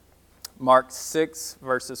Mark 6,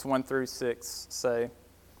 verses 1 through 6 say,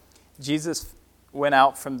 Jesus went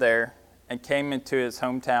out from there and came into his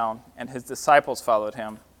hometown, and his disciples followed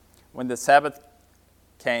him. When the Sabbath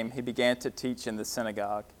came, he began to teach in the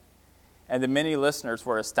synagogue. And the many listeners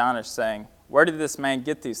were astonished, saying, "Where did this man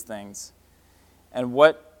get these things? And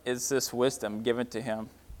what is this wisdom given to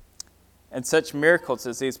him? And such miracles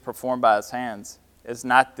as these performed by his hands. Is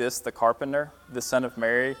not this the carpenter, the son of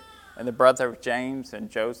Mary, and the brother of James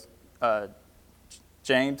and Joseph and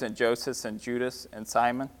Judas and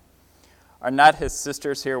Simon? Are not his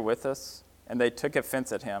sisters here with us?" And they took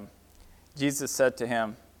offense at him. Jesus said to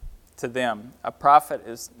them, "A prophet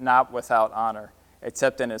is not without honor,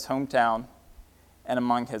 except in his hometown and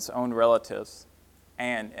among his own relatives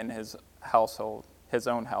and in his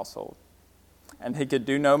own household." And he could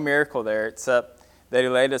do no miracle there except that he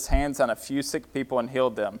laid his hands on a few sick people and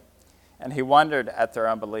healed them. And he wondered at their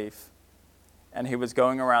unbelief. And he was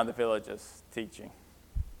going around the villages teaching.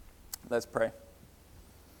 Let's pray.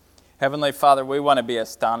 Heavenly Father, we want to be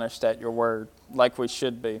astonished at your word like we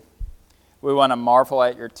should be. We want to marvel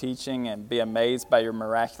at your teaching and be amazed by your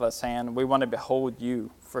miraculous hand. We want to behold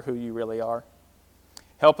you for who you really are.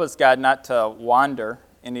 Help us, God, not to wander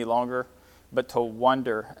any longer, but to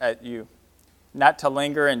wonder at you. Not to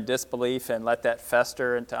linger in disbelief and let that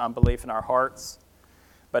fester into unbelief in our hearts,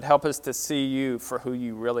 but help us to see you for who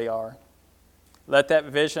you really are. Let that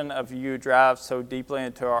vision of you drive so deeply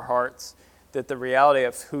into our hearts that the reality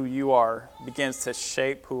of who you are begins to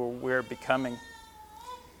shape who we're becoming.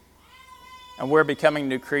 And we're becoming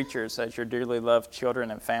new creatures as your dearly loved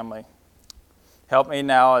children and family. Help me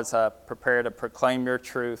now as I prepare to proclaim your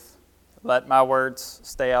truth. Let my words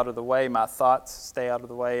stay out of the way, my thoughts stay out of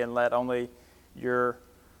the way, and let only your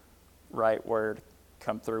right word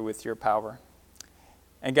come through with your power.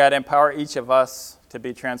 And God, empower each of us to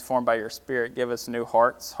be transformed by your Spirit. Give us new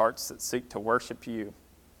hearts that seek to worship you.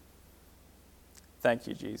 Thank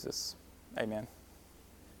you, Jesus. Amen.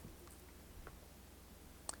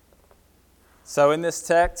 So in this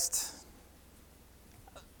text,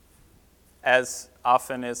 as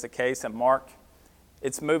often is the case in Mark,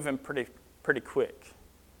 it's moving pretty quick.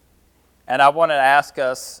 And I want to ask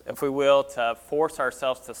us, if we will, to force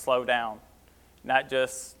ourselves to slow down, not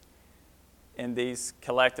just in these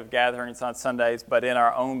collective gatherings on Sundays, but in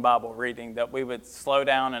our own Bible reading, that we would slow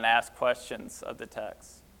down and ask questions of the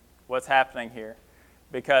text. What's happening here?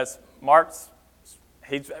 Because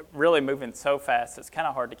he's really moving so fast, it's kind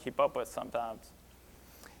of hard to keep up with sometimes.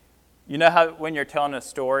 You know how when you're telling a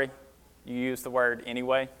story, you use the word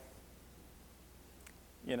anyway?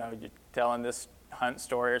 You know, you're telling this hunt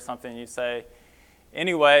story or something, you say,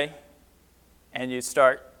 anyway, and you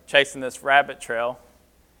start chasing this rabbit trail,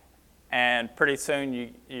 and pretty soon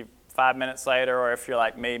you 5 minutes later, or if you're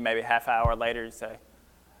like me, maybe half hour later, you say,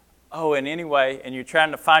 oh, and anyway, and you're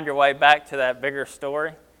trying to find your way back to that bigger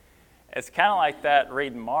story. It's kind of like that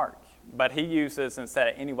reading Mark, but he uses, instead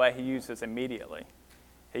of anyway, he uses immediately.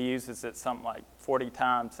 He uses it something like 40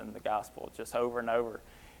 times in the gospel, just over and over.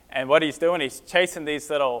 And what he's doing, he's chasing these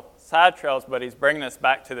little side trails, but he's bringing us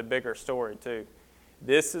back to the bigger story too.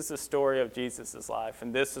 This is the story of Jesus' life,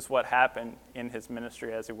 and this is what happened in his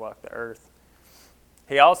ministry as he walked the earth.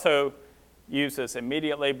 He also uses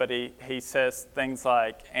immediately, but he says things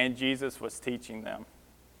like, and Jesus was teaching them.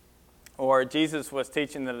 Or Jesus was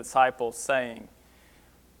teaching the disciples, saying.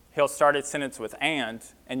 He'll start his sentence with and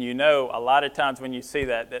you know a lot of times when you see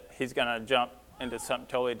that he's going to jump into something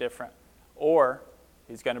totally different. Or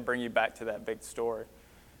he's going to bring you back to that big story.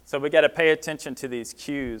 So we got to pay attention to these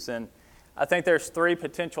cues. And I think there's 3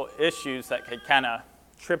 potential issues that could kind of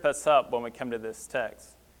trip us up when we come to this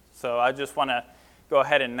text. So I just want to go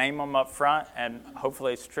ahead and name them up front and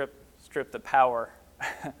hopefully strip the power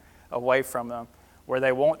away from them where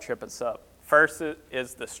they won't trip us up. First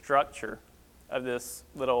is the structure of this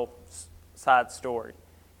little side story.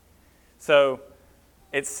 So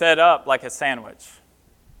it's set up like a sandwich.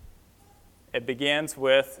 It begins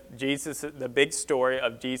with Jesus, the big story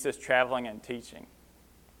of Jesus traveling and teaching.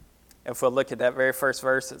 If we'll look at that very first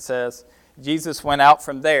verse, it says, Jesus went out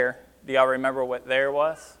from there. Do y'all remember what there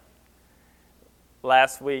was?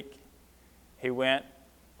 Last week, he went,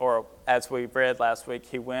 or as we read last week,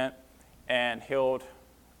 he went and healed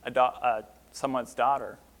someone's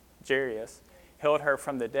daughter, Jairus, healed her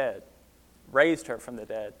from the dead, raised her from the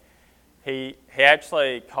dead. He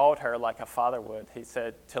actually called her like a father would. He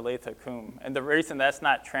said, Talitha cum. And the reason that's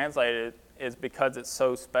not translated is because it's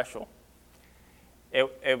so special.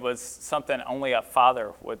 It was something only a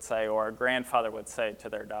father would say or a grandfather would say to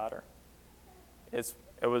their daughter. It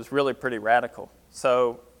was really pretty radical.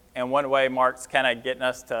 So in one way, Mark's kind of getting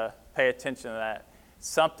us to pay attention to that.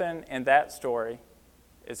 something in that story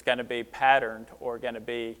is going to be patterned or going to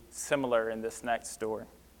be similar in this next story.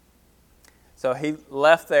 So he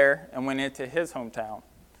left there and went into his hometown.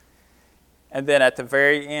 And then at the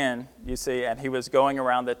very end, you see, and he was going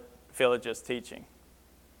around the villages teaching.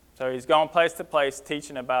 So he's going place to place,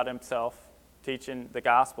 teaching about himself, teaching the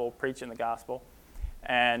gospel, preaching the gospel.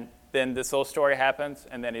 And then this little story happens,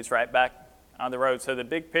 and then he's right back on the road. So the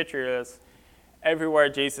big picture is everywhere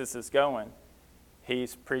Jesus is going,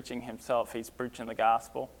 he's preaching himself. He's preaching the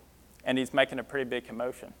gospel, and he's making a pretty big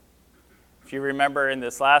commotion. If you remember in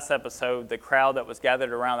this last episode, the crowd that was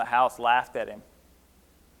gathered around the house laughed at him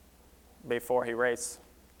before he raised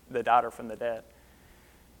the daughter from the dead.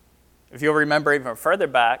 If you'll remember even further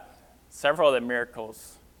back, several of the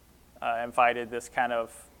miracles invited this kind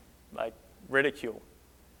of like ridicule.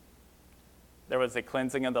 There was the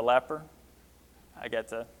cleansing of the leper. I get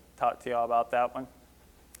to talk to y'all about that one.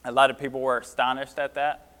 A lot of people were astonished at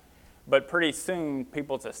that, but pretty soon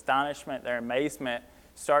people's astonishment, their amazement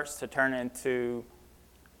starts to turn into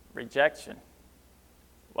rejection.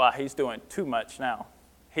 Well, he's doing too much now.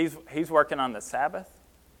 He's working on the Sabbath.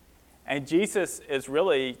 And Jesus is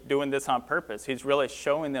really doing this on purpose. He's really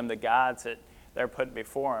showing them the gods that they're putting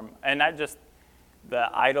before him. And not just the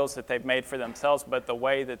idols that they've made for themselves, but the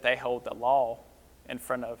way that they hold the law in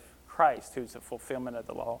front of Christ, who's the fulfillment of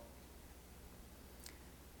the law.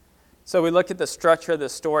 So we look at the structure of the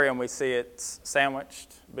story and we see it's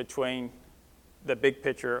sandwiched between the big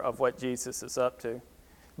picture of what Jesus is up to.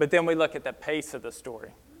 But then we look at the pace of the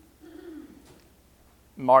story.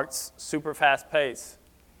 Mark's super fast pace.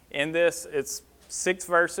 In this, it's 6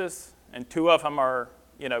 verses, and 2 of them are,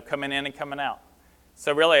 coming in and coming out.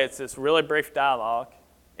 So really, it's this really brief dialogue.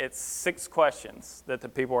 It's 6 questions that the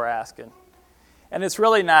people are asking. And it's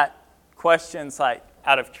really not questions like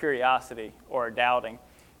out of curiosity or doubting.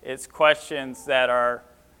 It's questions that are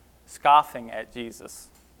scoffing at Jesus.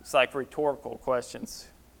 It's like rhetorical questions.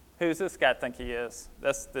 Who's this guy think he is?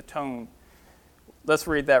 That's the tone. Let's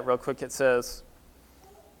read that real quick. It says,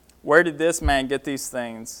 "Where did this man get these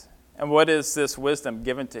things? And what is this wisdom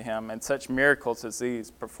given to him and such miracles as these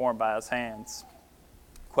performed by his hands?"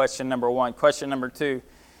 Question number 1. Question number 2.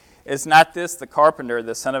 Is not this the carpenter,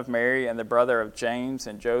 the son of Mary, and the brother of James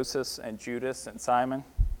and Joseph and Judas and Simon?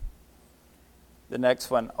 The next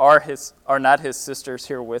one, are not his sisters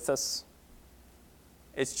here with us?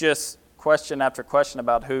 It's just question after question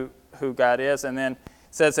about who God is. And then it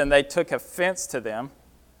says, and they took offense to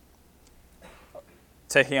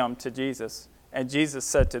Jesus. And Jesus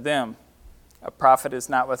said to them, a prophet is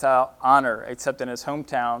not without honor except in his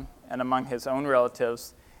hometown and among his own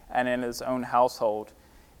relatives and in his own household.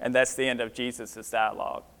 And that's the end of Jesus'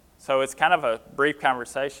 dialogue. So it's kind of a brief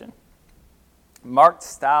conversation. Mark's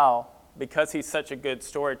style, because he's such a good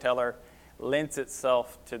storyteller, lends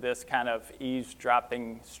itself to this kind of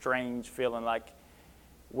eavesdropping, strange feeling like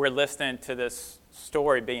we're listening to this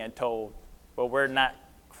story being told, but we're not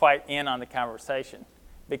quite in on the conversation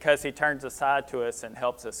because he turns aside to us and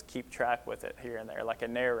helps us keep track with it here and there, like a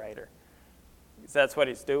narrator. That's what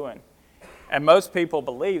he's doing. And most people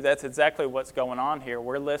believe that's exactly what's going on here.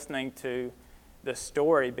 We're listening to the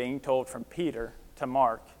story being told from Peter to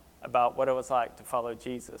Mark about what it was like to follow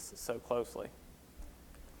Jesus so closely.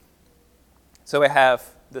 So we have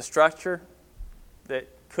the structure that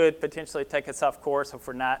could potentially take us off course if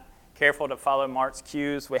we're not careful to follow Mark's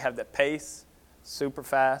cues. We have the pace, super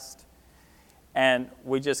fast. And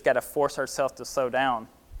we just got to force ourselves to slow down.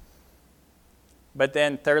 But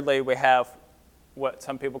then thirdly, we have what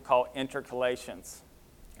some people call intercalations.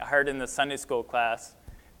 I heard in the Sunday school class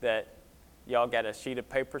that y'all got a sheet of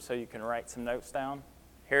paper so you can write some notes down.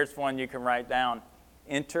 Here's one you can write down.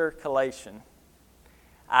 Intercalation.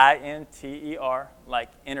 I-N-T-E-R, like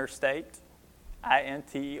interstate.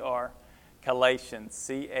 I-N-T-E-R. Calation.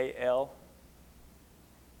 C-A-L-A-T-I-O-N.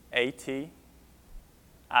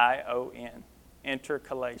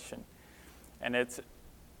 Intercalation. And it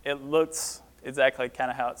looks exactly kind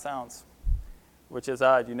of how it sounds, which is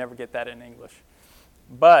odd. You never get that in English.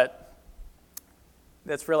 But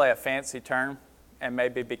that's really a fancy term, and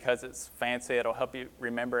maybe because it's fancy, it'll help you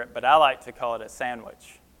remember it. But I like to call it a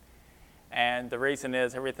sandwich. And the reason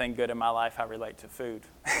is everything good in my life I relate to food.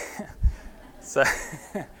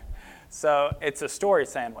 So it's a story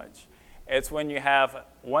sandwich. It's when you have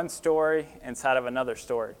one story inside of another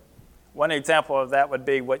story. One example of that would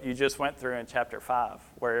be what you just went through in chapter 5,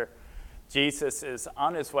 where Jesus is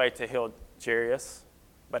on his way to heal Jairus,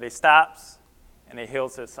 but he stops and he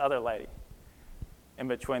heals this other lady in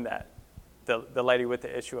between that, the lady with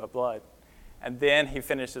the issue of blood. And then he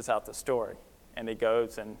finishes out the story, and he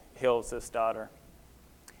goes and heals this daughter.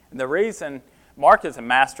 And the reason Mark is a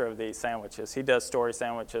master of these sandwiches. He does story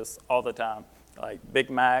sandwiches all the time, like Big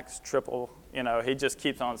Macs, triple, he just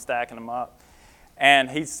keeps on stacking them up. And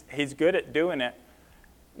he's good at doing it.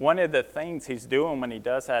 One of the things he's doing when he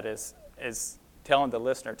does that is telling the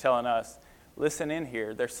listener, telling us, listen in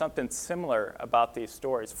here. There's something similar about these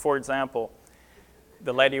stories. For example,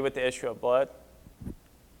 the lady with the issue of blood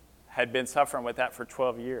had been suffering with that for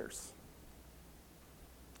 12 years.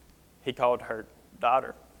 He called her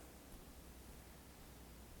daughter.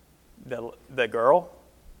 The girl,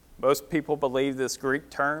 most people believe this Greek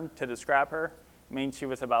term to describe her means she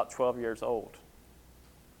was about 12 years old.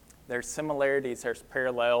 There's similarities, there's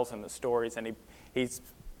parallels in the stories, and he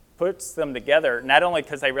puts them together, not only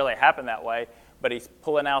because they really happen that way, but he's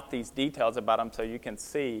pulling out these details about them so you can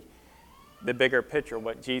see the bigger picture,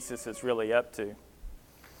 what Jesus is really up to.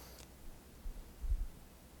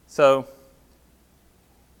 So,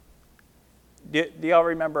 do y'all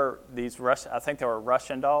remember these I think they were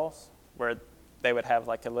Russian dolls, where they would have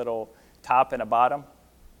like a little top and a bottom?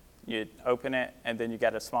 You'd open it, and then you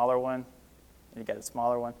got a smaller one, and you got a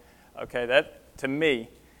smaller one. Okay, that, to me,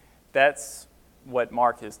 that's what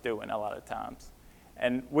Mark is doing a lot of times.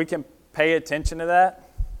 And we can pay attention to that,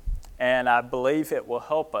 and I believe it will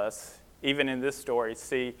help us, even in this story,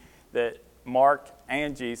 see that Mark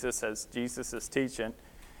and Jesus, as Jesus is teaching,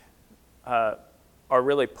 are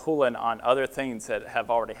really pulling on other things that have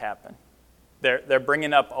already happened. They're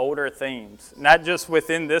bringing up older themes, not just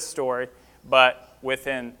within this story, but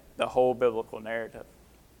within the whole biblical narrative.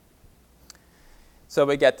 So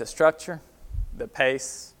we got the structure, the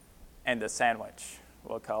pace, and the sandwich,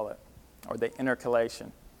 we'll call it, or the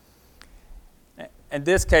intercalation. In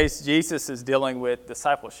this case, Jesus is dealing with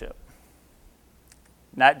discipleship,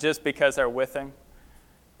 not just because they're with him,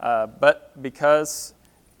 but because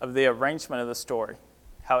of the arrangement of the story,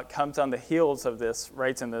 how it comes on the heels of this,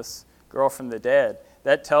 raising this girl from the dead.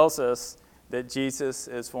 That tells us that Jesus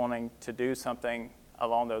is wanting to do something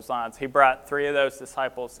along those lines. He brought 3 of those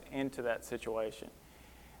disciples into that situation,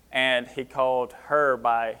 and he called her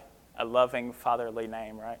by a loving fatherly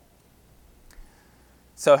name, right?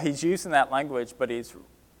 So he's using that language, but he's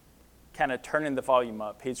kind of turning the volume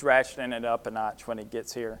up. He's ratcheting it up a notch when he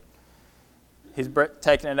gets here. He's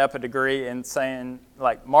taking it up a degree and saying,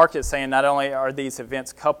 like Mark is saying, not only are these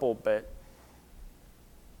events coupled, but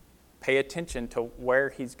pay attention to where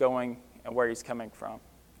he's going and where he's coming from.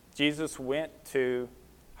 Jesus went to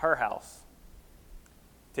her house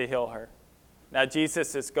to heal her. Now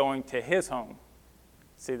Jesus is going to his home.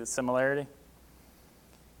 See the similarity?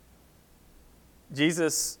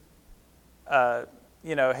 Jesus, he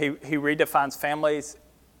redefines families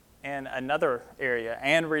in another area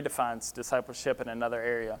and redefines discipleship in another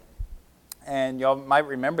area. And y'all might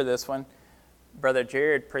remember this one. Brother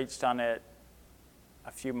Jared preached on it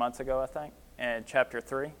a few months ago, I think, in chapter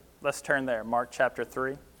 3. Let's turn there, Mark chapter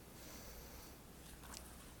 3.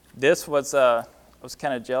 This was, I was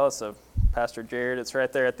kind of jealous of Pastor Jared. It's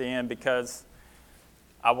right there at the end because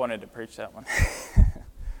I wanted to preach that one.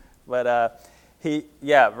 But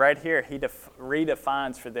right here, he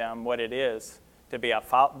redefines for them what it is to be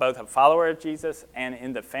both a follower of Jesus and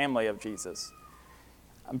in the family of Jesus.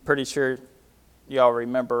 I'm pretty sure y'all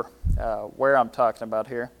remember where I'm talking about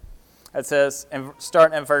here. It says,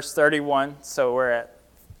 starting in verse 31, so we're at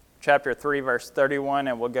chapter 3, verse 31,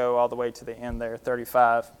 and we'll go all the way to the end there,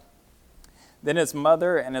 35. Then his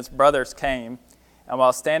mother and his brothers came, and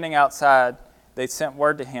while standing outside, they sent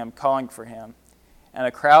word to him, calling for him. And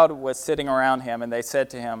a crowd was sitting around him, and they said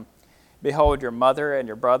to him, "Behold, your mother and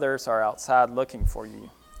your brothers are outside looking for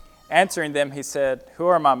you." Answering them, he said, "Who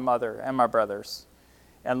are my mother and my brothers?"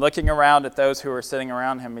 And looking around at those who were sitting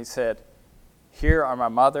around him, he said, "Here are my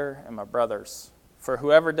mother and my brothers. For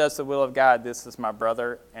whoever does the will of God, this is my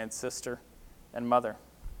brother and sister and mother."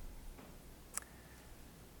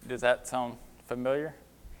 Does that sound familiar?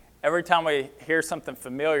 Every time we hear something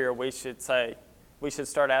familiar, we should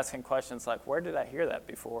start asking questions like, where did I hear that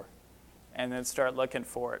before? And then start looking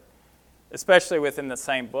for it, especially within the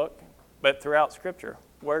same book, but throughout Scripture.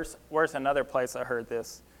 Where's another place I heard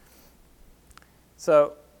this?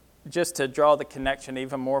 So just to draw the connection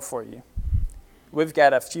even more for you, we've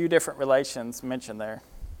got a few different relations mentioned there.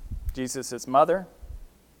 Jesus' mother,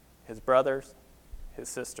 his brothers, his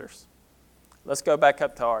sisters. Let's go back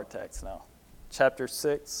up to our text now. Chapter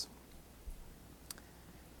 6.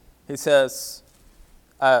 He says,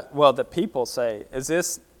 the people say,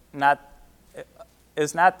 is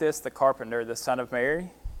not this the carpenter, the son of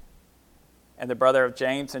Mary, and the brother of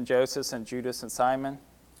James and Joseph and Judas and Simon?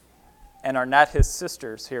 And are not his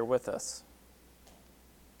sisters here with us?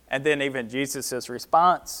 And then even Jesus'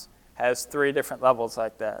 response has 3 different levels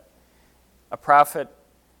like that. A prophet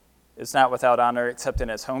is not without honor except in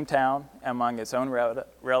his hometown, among his own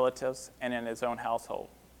relatives, and in his own household.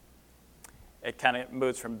 It kind of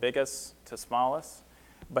moves from biggest to smallest,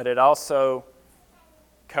 but it also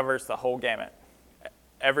covers the whole gamut,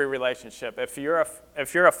 every relationship. If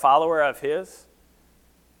you're a follower of his,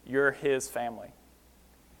 you're his family.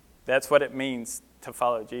 That's what it means to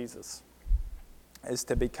follow Jesus, is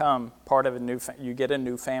to become part of a new you get a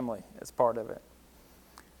new family as part of it.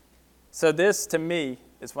 So this, to me,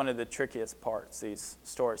 is one of the trickiest parts, these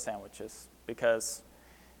story sandwiches, because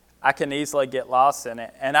I can easily get lost in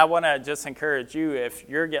it. And I want to just encourage you, if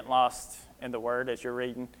you're getting lost in the Word as you're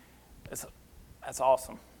reading, that's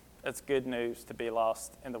awesome. It's good news to be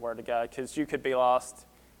lost in the Word of God, because you could be lost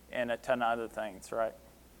in a ton of other things, right?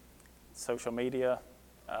 Social media,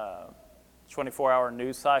 24-hour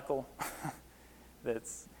news cycle.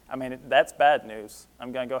 That's bad news.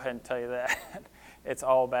 I'm going to go ahead and tell you that. It's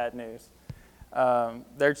all bad news.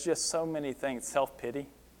 There's just so many things, self-pity,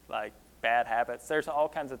 like bad habits. There's all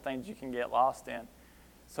kinds of things you can get lost in.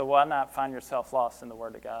 So why not find yourself lost in the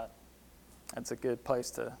Word of God? That's a good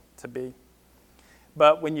place to be.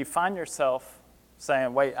 But when you find yourself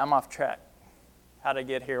saying, wait, I'm off track. How to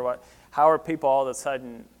get here? How are people all of a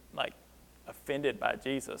sudden like offended by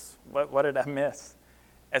Jesus? What did I miss?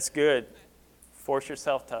 It's good. Force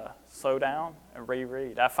yourself to slow down and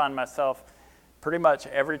reread. I find myself pretty much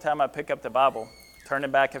every time I pick up the Bible, turning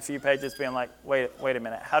back a few pages, being like, wait a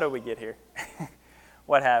minute, how did we get here?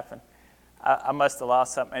 What happened? I must have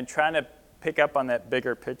lost something. And trying to pick up on that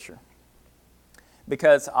bigger picture.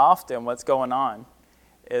 Because often what's going on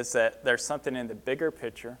is that there's something in the bigger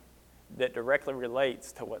picture that directly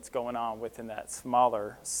relates to what's going on within that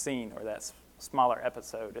smaller scene or that smaller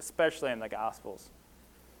episode, especially in the Gospels.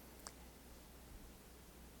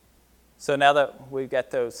 So now that we've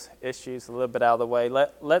got those issues a little bit out of the way,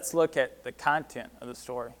 let's look at the content of the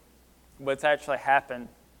story. What's actually happened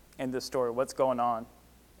in the story, what's going on.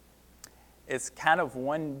 It's kind of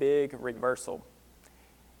one big reversal.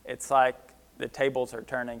 It's like the tables are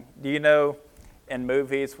turning. Do you know in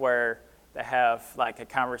movies where they have like a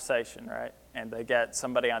conversation, right? And they got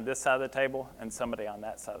somebody on this side of the table and somebody on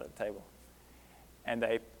that side of the table. And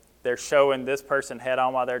they're showing this person head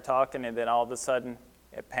on while they're talking, and then all of a sudden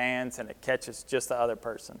it pans and it catches just the other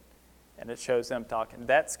person, and it shows them talking.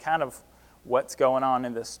 That's kind of what's going on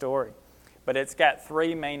in this story. But it's got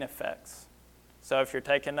three main effects. So if you're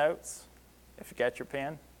taking notes, if you got your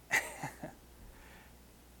pen,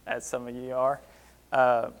 as some of you are,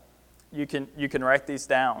 you can write these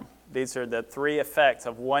down. These are the three effects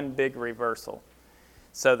of one big reversal.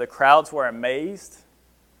 So the crowds were amazed,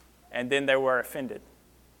 and then they were offended.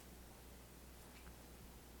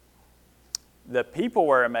 The people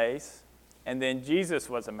were amazed, and then Jesus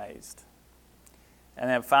was amazed. And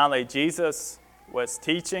then finally, Jesus was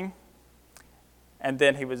teaching, and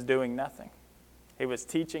then he was doing nothing. He was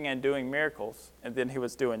teaching and doing miracles, and then he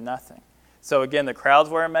was doing nothing. So again, the crowds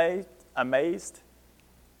were amazed,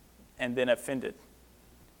 and then offended.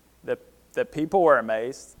 The people were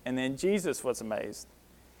amazed, and then Jesus was amazed.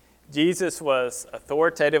 Jesus was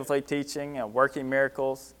authoritatively teaching and working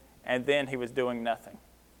miracles, and then he was doing nothing.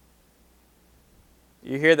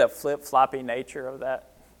 You hear the flip-floppy nature of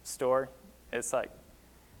that story? It's like,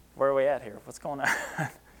 where are we at here? What's going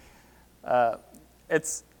on?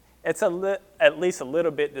 It's at least a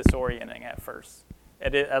little bit disorienting at first,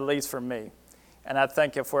 at least for me. And I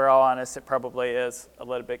think if we're all honest, it probably is a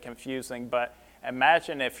little bit confusing. But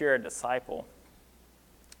imagine if you're a disciple.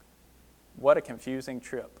 What a confusing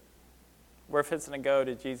trip. We're fixing to go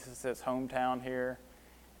to Jesus' hometown here,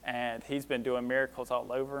 and he's been doing miracles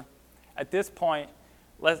all over. At this point,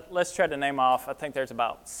 let's try to name off, I think there's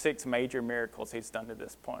about 6 major miracles he's done to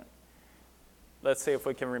this point. Let's see if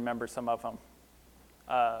we can remember some of them.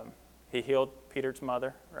 He healed Peter's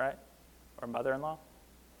mother, right? Or mother-in-law?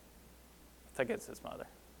 I think it's his mother.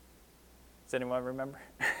 Does anyone remember?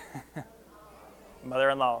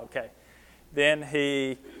 Mother-in-law, okay. Then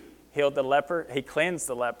he healed the leper. He cleansed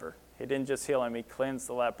the leper. He didn't just heal him, he cleansed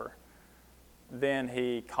the leper. Then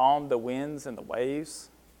he calmed the winds and the waves.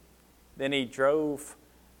 Then he drove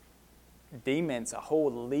demons, a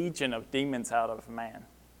whole legion of demons out of a man.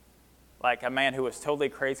 Like a man who was totally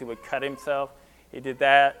crazy would cut himself. He did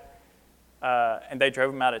that, and they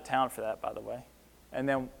drove him out of town for that, by the way. And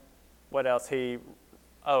then what else?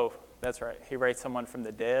 That's right. He raised someone from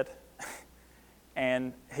the dead.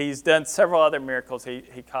 And he's done several other miracles.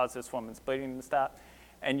 He caused this woman's bleeding to stop.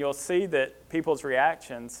 And you'll see that people's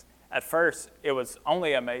reactions, at first, it was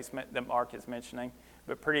only amazement that Mark is mentioning,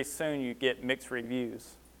 but pretty soon you get mixed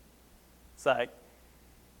reviews. It's like,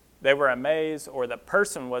 they were amazed, or the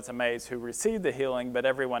person was amazed who received the healing, but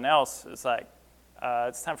everyone else is like,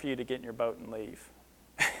 it's time for you to get in your boat and leave.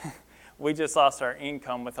 We just lost our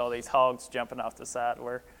income with all these hogs jumping off the side.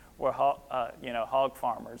 We're hog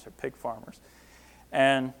farmers or pig farmers.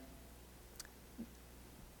 And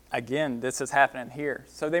again, this is happening here.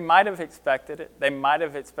 So they might have expected it. They might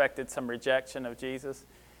have expected some rejection of Jesus.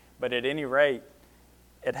 But at any rate,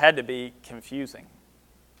 it had to be confusing.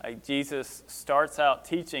 Like Jesus starts out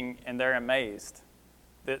teaching and they're amazed.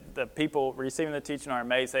 The people receiving the teaching are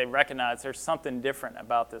amazed. They recognize there's something different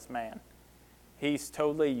about this man. He's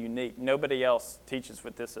totally unique. Nobody else teaches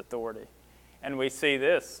with this authority. And we see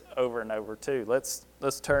this over and over too. Let's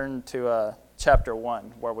turn to chapter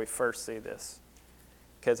 1 where we first see this,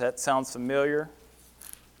 because that sounds familiar.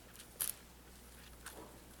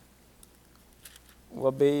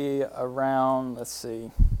 We'll be around,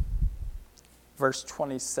 verse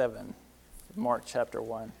 27, Mark chapter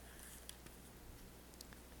 1.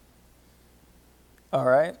 All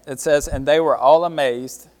right, it says, "And they were all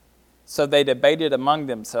amazed, so they debated among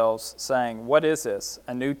themselves, saying, 'What is this,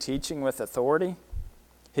 a new teaching with authority?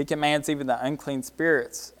 He commands even the unclean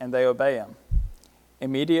spirits, and they obey him.'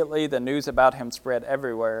 Immediately the news about him spread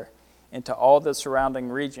everywhere into all the surrounding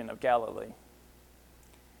region of Galilee."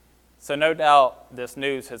 So no doubt this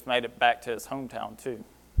news has made it back to his hometown too.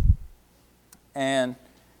 And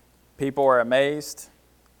people are amazed,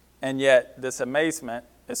 and yet this amazement,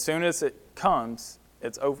 as soon as it comes,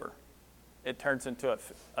 it's over. It turns into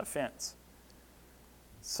offense.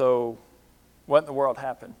 So what in the world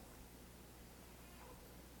happened?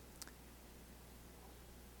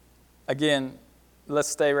 Again, let's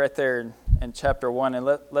stay right there in chapter 1, and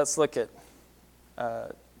let's look at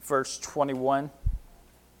verse 21.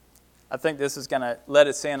 I think this is going to let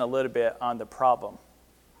us in a little bit on the problem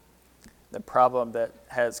that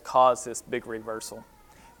has caused this big reversal.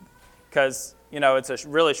 Because, it's a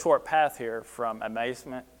really short path here from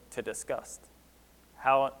amazement to disgust.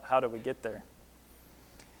 How do we get there?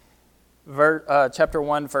 Chapter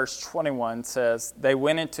 1, verse 21 says, "They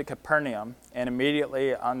went into Capernaum, and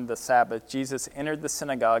immediately on the Sabbath, Jesus entered the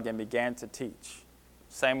synagogue and began to teach."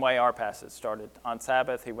 Same way our passage started. On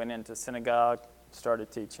Sabbath, he went into synagogue,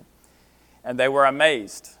 started teaching. "And they were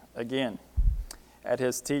amazed," again, "at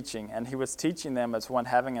his teaching. And he was teaching them as one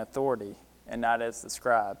having authority, and not as the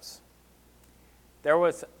scribes." There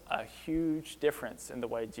was a huge difference in the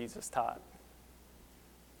way Jesus taught.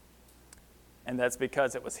 And that's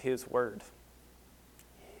because it was his word.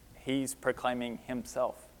 He's proclaiming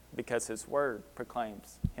himself because his word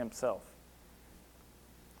proclaims himself.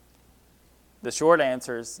 The short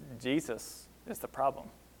answer is Jesus is the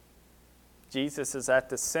problem. Jesus is at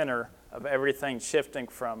the center of everything, shifting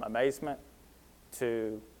from amazement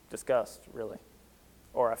to disgust, really,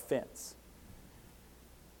 or offense.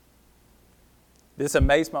 This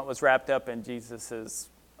amazement was wrapped up in Jesus'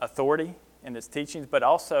 authority, in his teachings, but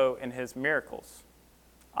also in his miracles.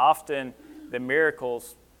 Often the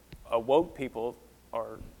miracles awoke people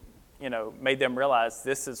or, made them realize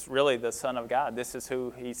this is really the Son of God. This is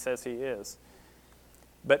who he says he is.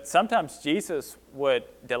 But sometimes Jesus would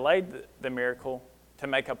delay the miracle to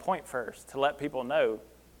make a point first, to let people know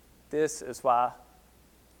this is why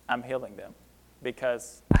I'm healing them,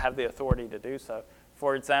 because I have the authority to do so.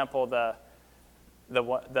 For example, the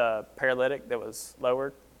paralytic that was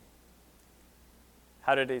lowered,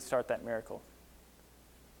 how did he start that miracle?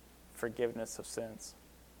 Forgiveness of sins.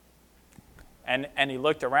 And he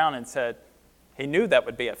looked around and said, he knew that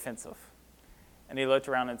would be offensive. And he looked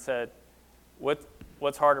around and said,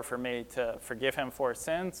 what's harder for me, to forgive him for his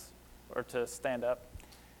sins or to stand up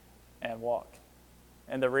and walk?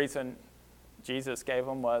 And the reason Jesus gave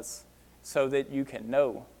him was so that you can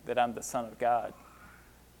know that I'm the Son of God.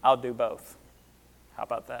 I'll do both. How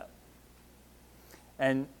about that?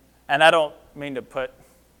 And I don't mean to put,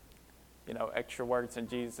 extra words in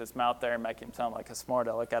Jesus' mouth there and make him sound like a smart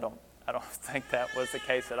aleck. I don't think that was the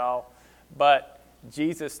case at all. But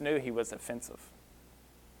Jesus knew he was offensive.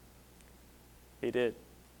 He did.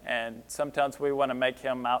 And sometimes we want to make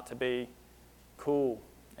him out to be cool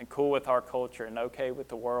and cool with our culture and okay with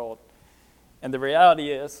the world. And the reality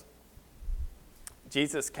is,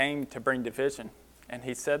 Jesus came to bring division. And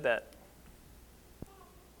he said that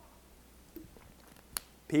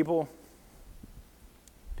people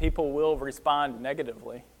will respond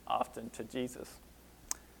negatively often to Jesus.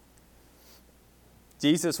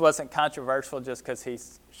 Jesus wasn't controversial just because he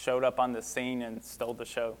showed up on the scene and stole the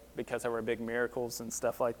show because there were big miracles and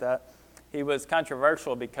stuff like that. He was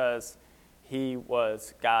controversial because he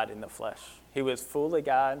was God in the flesh. He was fully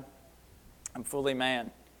God and fully man.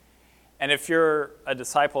 And if you're a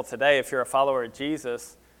disciple today, if you're a follower of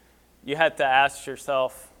Jesus, you have to ask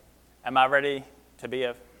yourself, am I ready to be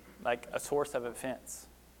a source of offense?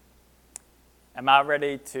 Am I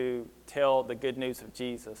ready to tell the good news of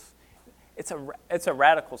Jesus? It's a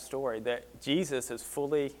radical story that Jesus is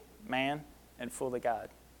fully man and fully God.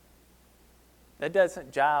 That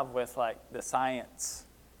doesn't jive with the science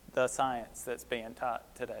that's being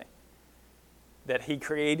taught today. That he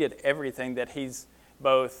created everything, that he's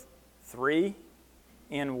both three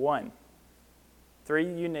in one. Three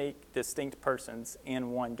unique, distinct persons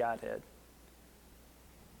in one Godhead.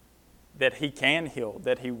 That he can heal,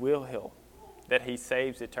 that he will heal, that he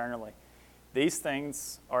saves eternally. These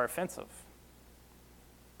things are offensive.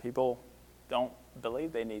 People don't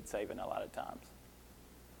believe they need saving a lot of times.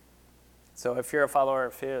 So if you're a follower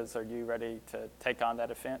of his, are you ready to take on that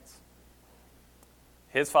offense?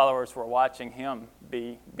 His followers were watching him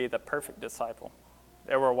be the perfect disciple.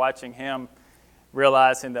 They were watching him,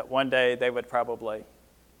 realizing that one day they would probably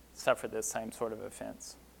suffer this same sort of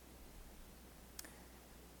offense.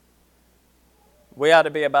 We ought to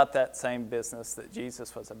be about that same business that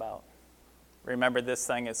Jesus was about. Remember, this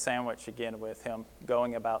thing is sandwiched again with him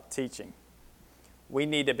going about teaching. We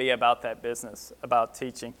need to be about that business, about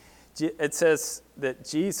teaching. It says that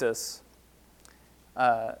Jesus,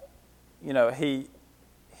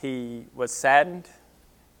 he was saddened.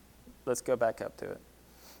 Let's go back up to it.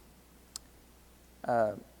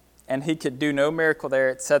 And he could do no miracle there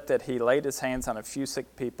except that he laid his hands on a few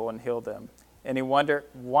sick people and healed them. And he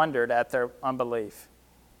wondered at their unbelief.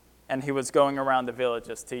 And he was going around the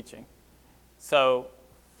villages teaching. So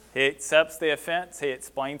he accepts the offense. He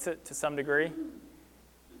explains it to some degree.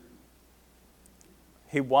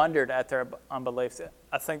 He wondered at their unbelief.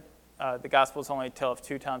 I think the Gospels only tell of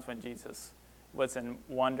 2 times when Jesus was in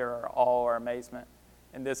wonder or awe or amazement.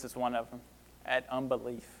 And this is one of them, at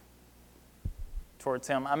unbelief towards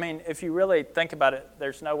him. I mean, if you really think about it,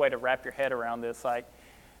 there's no way to wrap your head around this.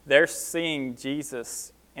 They're seeing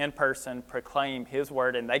Jesus in person proclaim his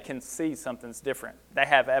word, and they can see something's different. They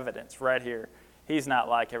have evidence right here. He's not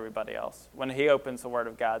like everybody else. When he opens the word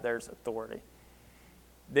of God, there's authority.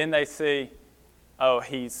 Then they see,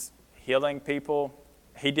 he's healing people.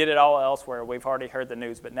 He did it all elsewhere. We've already heard the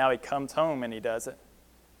news, but now he comes home and he does it.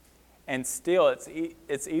 And still,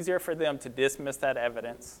 it's easier for them to dismiss that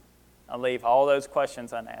evidence and leave all those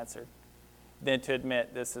questions unanswered than to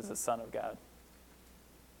admit this is the Son of God.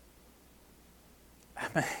 I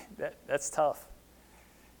mean, that's tough.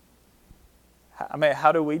 I mean,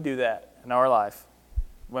 how do we do that in our life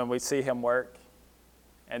when we see him work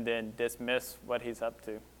and then dismiss what he's up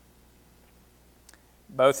to?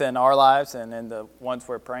 Both in our lives and in the ones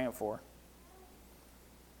we're praying for.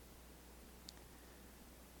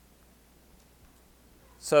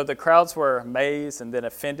 So the crowds were amazed and then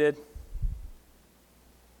offended.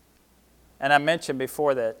 And I mentioned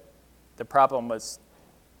before that the problem was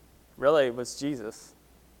Jesus.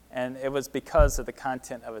 And it was because of the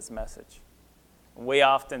content of his message. We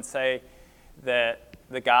often say that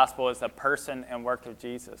the gospel is the person and work of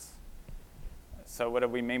Jesus. So what do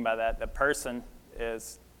we mean by that? The person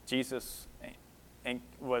is Jesus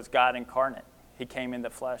was God incarnate. He came in the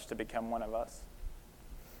flesh to become one of us.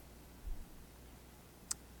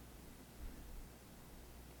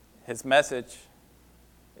 His message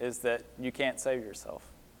is that you can't save yourself.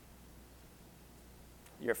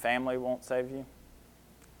 Your family won't save you.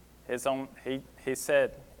 He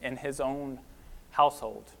said in his own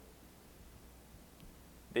household,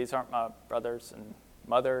 these aren't my brothers and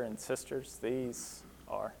mother and sisters. These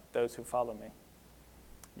are those who follow me.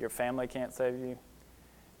 Your family can't save you.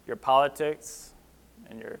 Your politics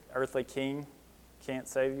and your earthly king can't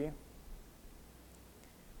save you.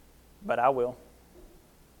 But I will.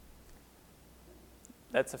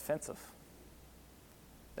 That's offensive.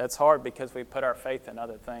 That's hard because we put our faith in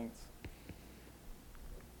other things.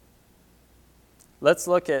 Let's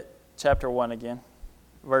look at chapter 1 again,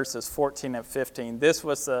 verses 14 and 15. This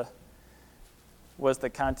was the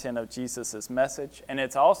content of Jesus' message, and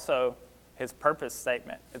it's also his purpose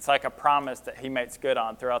statement. It's like a promise that he makes good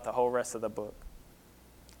on throughout the whole rest of the book.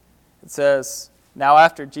 It says, now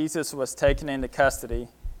after Jesus was taken into custody,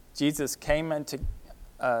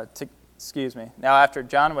 Now after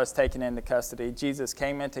John was taken into custody, Jesus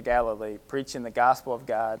came into Galilee, preaching the gospel of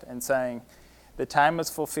God and saying, the time is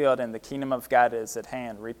fulfilled and the kingdom of God is at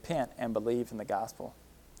hand. Repent and believe in the gospel.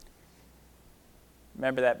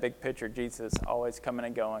 Remember that big picture, Jesus always coming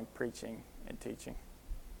and going, preaching and teaching.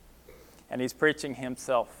 And he's preaching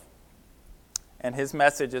himself. And his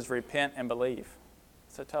message is repent and believe.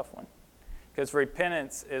 It's a tough one. Because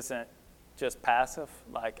repentance isn't just passive,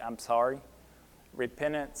 like I'm sorry.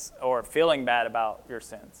 Repentance or feeling bad about your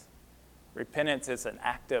sins. Repentance is an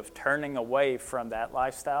act of turning away from that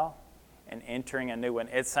lifestyle and entering a new one.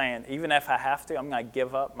 It's saying, even if I have to, I'm going to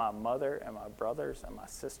give up my mother and my brothers and my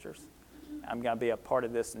sisters. I'm going to be a part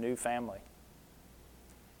of this new family.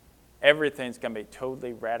 Everything's going to be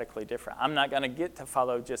totally, radically different. I'm not going to get to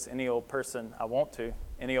follow just any old person I want to,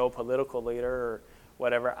 any old political leader or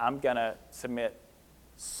whatever. I'm going to submit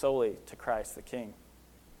solely to Christ the King.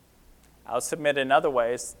 I'll submit in other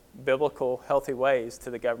ways, biblical, healthy ways to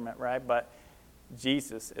the government, right? But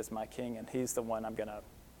Jesus is my King, and he's the one I'm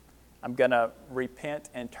going to repent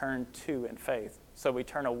and turn to in faith. So we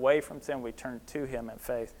turn away from sin, we turn to him in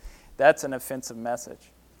faith. That's an offensive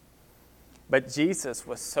message. But Jesus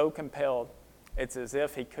was so compelled, it's as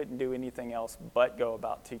if he couldn't do anything else but go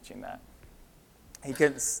about teaching that. He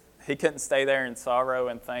couldn't stay there in sorrow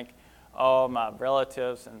and think, oh, my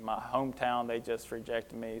relatives and my hometown, they just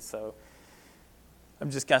rejected me, so I'm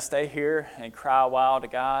just going to stay here and cry a while to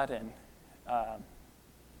God, and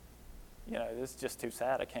this is just too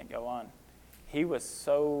sad. I can't go on. He was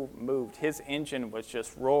so moved. His engine was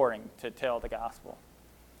just roaring to tell the gospel,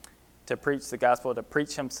 to preach the gospel, to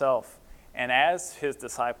preach himself. And as his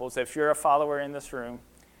disciples, if you're a follower in this room,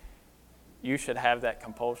 you should have that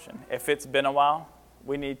compulsion. If it's been a while,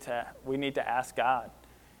 we need to ask God,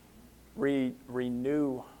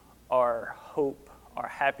 renew our hope, our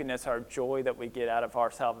happiness, our joy that we get out of our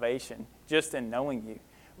salvation, just in knowing you.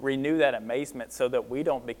 Renew that amazement so that we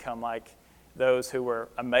don't become like those who were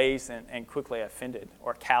amazed and quickly offended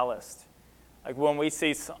or calloused. Like when we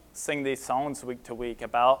sing these songs week to week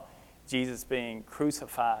about Jesus being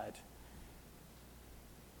crucified.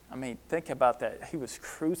 I mean, think about that. He was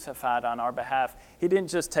crucified on our behalf. He didn't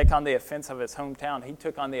just take on the offense of his hometown. He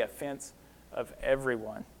took on the offense of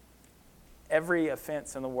everyone. Every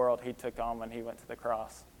offense in the world he took on when he went to the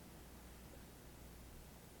cross.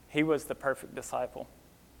 He was the perfect disciple.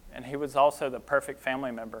 And he was also the perfect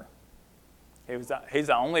family member. He's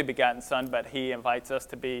the only begotten son, but he invites us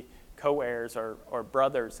to be co-heirs or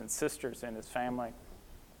brothers and sisters in his family.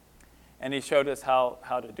 And he showed us how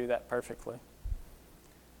to do that perfectly.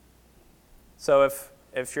 So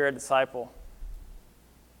if you're a disciple,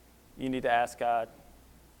 you need to ask God,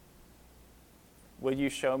 will you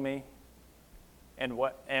show me in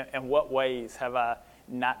what ways have I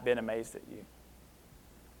not been amazed at you?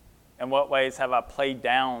 In what ways have I played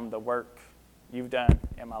down the work you've done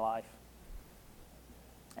in my life?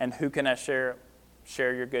 And who can I share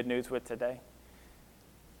your good news with today?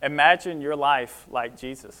 Imagine your life like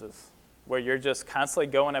Jesus's, where you're just constantly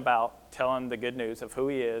going about telling the good news of who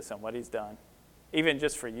he is and what he's done, even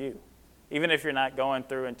just for you. Even if you're not going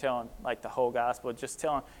through and telling like the whole gospel, just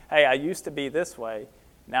telling, hey, I used to be this way,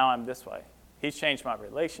 now I'm this way. He's changed my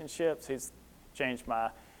relationships. He's changed my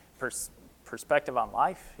perspective on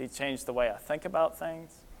life. He's changed the way I think about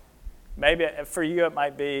things. Maybe for you it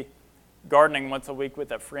might be gardening once a week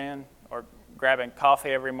with a friend, or grabbing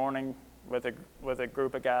coffee every morning with a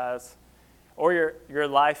group of guys. Or your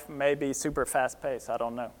life may be super fast-paced, I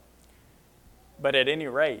don't know. But at any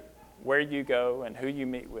rate, where you go and who you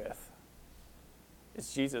meet with,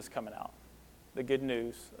 it's Jesus coming out. The good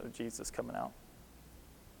news of Jesus coming out.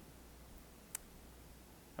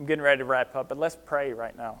 I'm getting ready to wrap up, but let's pray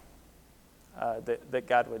right now that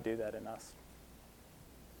God would do that in us.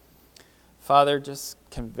 Father, just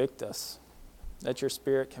convict us. Let your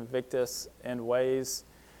Spirit convict us in ways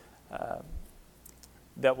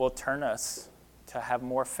that will turn us to have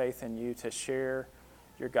more faith in you, to share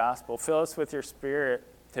your gospel. Fill us with your Spirit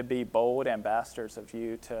to be bold ambassadors of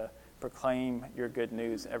you, to proclaim your good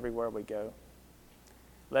news everywhere we go.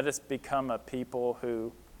 Let us become a people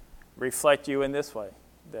who reflect you in this way,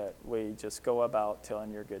 that we just go about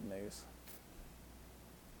telling your good news.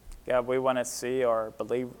 God, we want to see our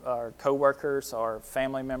co-workers, our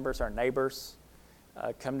family members, our neighbors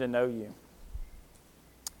come to know you.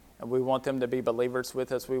 And we want them to be believers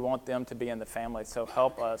with us. We want them to be in the family. So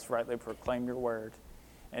help us rightly proclaim your word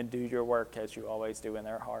and do your work as you always do in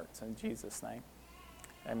their hearts. In Jesus' name,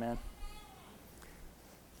 amen.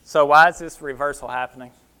 So why is this reversal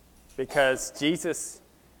happening? Because Jesus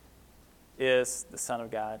is the Son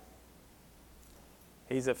of God.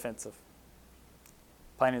 He's offensive.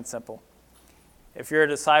 Plain and simple. If you're a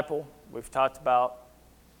disciple, we've talked about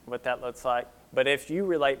what that looks like. But if you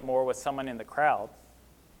relate more with someone in the crowd,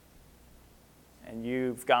 and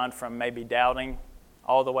you've gone from maybe doubting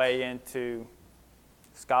all the way into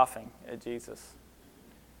scoffing at Jesus,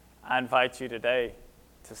 I invite you today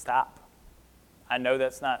to stop. I know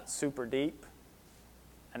that's not super deep.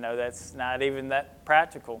 I know that's not even that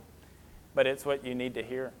practical, but it's what you need to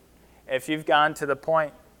hear. If you've gone to the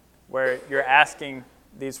point where you're asking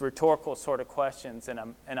these rhetorical sort of questions in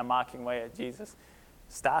a mocking way at Jesus.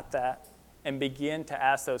 Stop that and begin to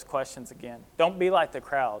ask those questions again. Don't be like the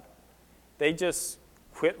crowd. They just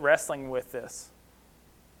quit wrestling with this.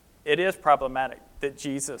 It is problematic that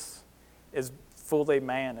Jesus is fully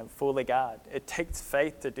man and fully God. It takes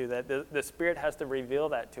faith to do that. The Spirit has to reveal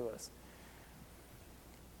that to us.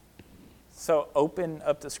 So open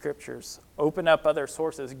up the Scriptures. Open up other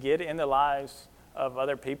sources. Get in the lives of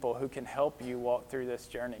other people who can help you walk through this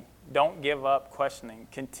journey. Don't give up questioning.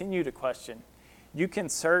 Continue to question. You can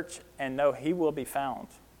search and know He will be found.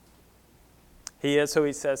 He is who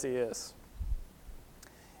He says He is.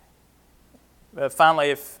 But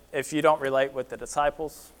finally, if you don't relate with the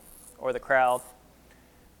disciples or the crowd,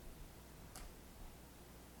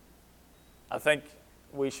 I think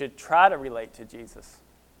we should try to relate to Jesus,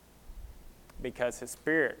 because His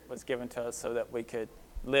Spirit was given to us so that we could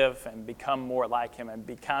live and become more like Him and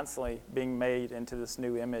be constantly being made into this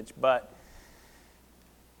new image. But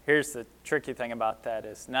here's the tricky thing about that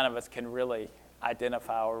is none of us can really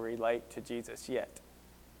identify or relate to Jesus yet.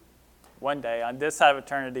 One day, on this side of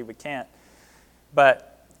eternity, we can't.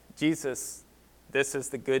 But Jesus, this is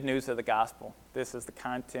the good news of the gospel. This is the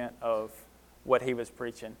content of what He was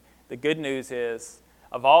preaching. The good news is,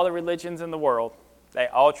 of all the religions in the world, they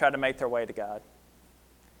all try to make their way to God.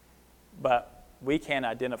 But we can't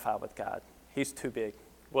identify with God. He's too big.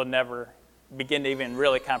 We'll never begin to even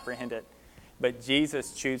really comprehend it. But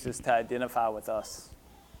Jesus chooses to identify with us.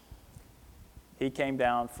 He came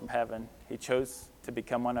down from heaven. He chose to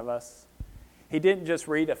become one of us. He didn't just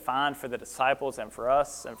redefine for the disciples and for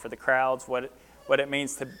us and for the crowds what it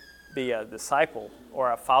means to be a disciple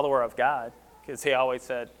or a follower of God, because He always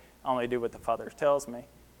said, "I only do what the Father tells me."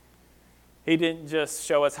 He didn't just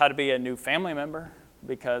show us how to be a new family member,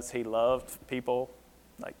 because He loved people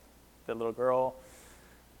like the little girl,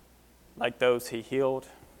 like those He healed,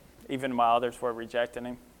 even while others were rejecting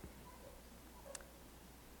Him.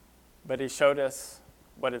 But He showed us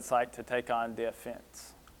what it's like to take on the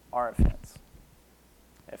offense, our offense.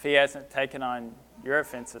 If He hasn't taken on your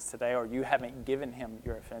offenses today, or you haven't given Him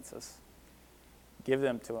your offenses, give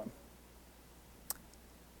them to Him.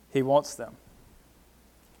 He wants them.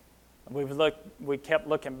 We kept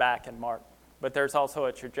looking back in Mark, but there's also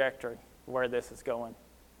a trajectory where this is going.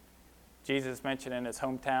 Jesus mentioned in His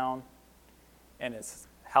hometown, in His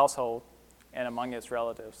household, and among His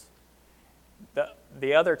relatives.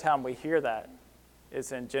 The other time we hear that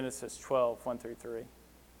is in Genesis 12, 1 through 3.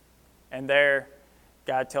 And there,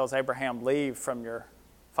 God tells Abraham, leave from your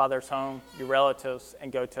father's home, your relatives,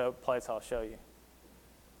 and go to a place I'll show you.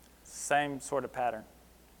 Same sort of pattern.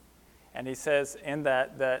 And He says in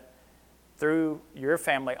that through your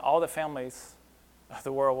family, all the families of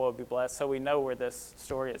the world will be blessed. So we know where this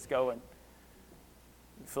story is going.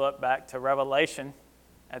 Flip back to Revelation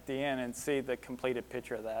at the end and see the completed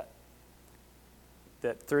picture of that.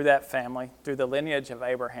 That through that family, through the lineage of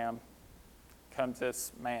Abraham, comes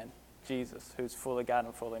this man, Jesus, who's fully God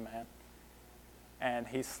and fully man. And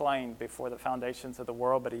He's slain before the foundations of the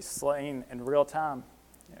world, but He's slain in real time.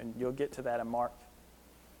 And you'll get to that in Mark.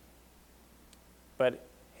 But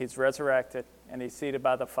He's resurrected, and He's seated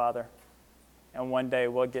by the Father. And one day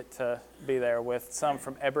we'll get to be there with some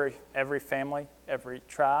from every family, every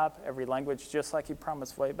tribe, every language, just like He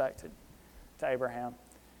promised way back to Abraham.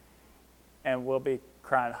 And we'll be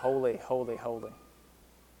crying, holy, holy, holy,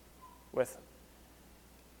 with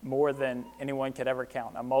more than anyone could ever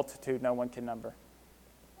count, a multitude no one can number.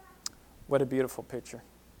 What a beautiful picture.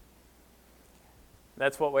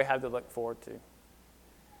 That's what we have to look forward to.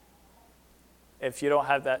 If you don't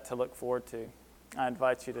have that to look forward to, I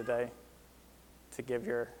invite you today to give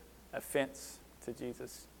your offense to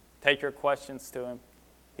Jesus. Take your questions to Him.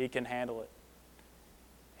 He can handle it.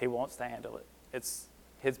 He wants to handle it. It's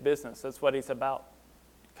His business. That's what He's about.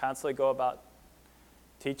 Constantly go about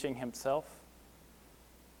teaching Himself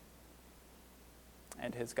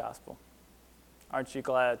and His gospel. Aren't you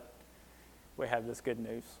glad we have this good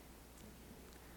news?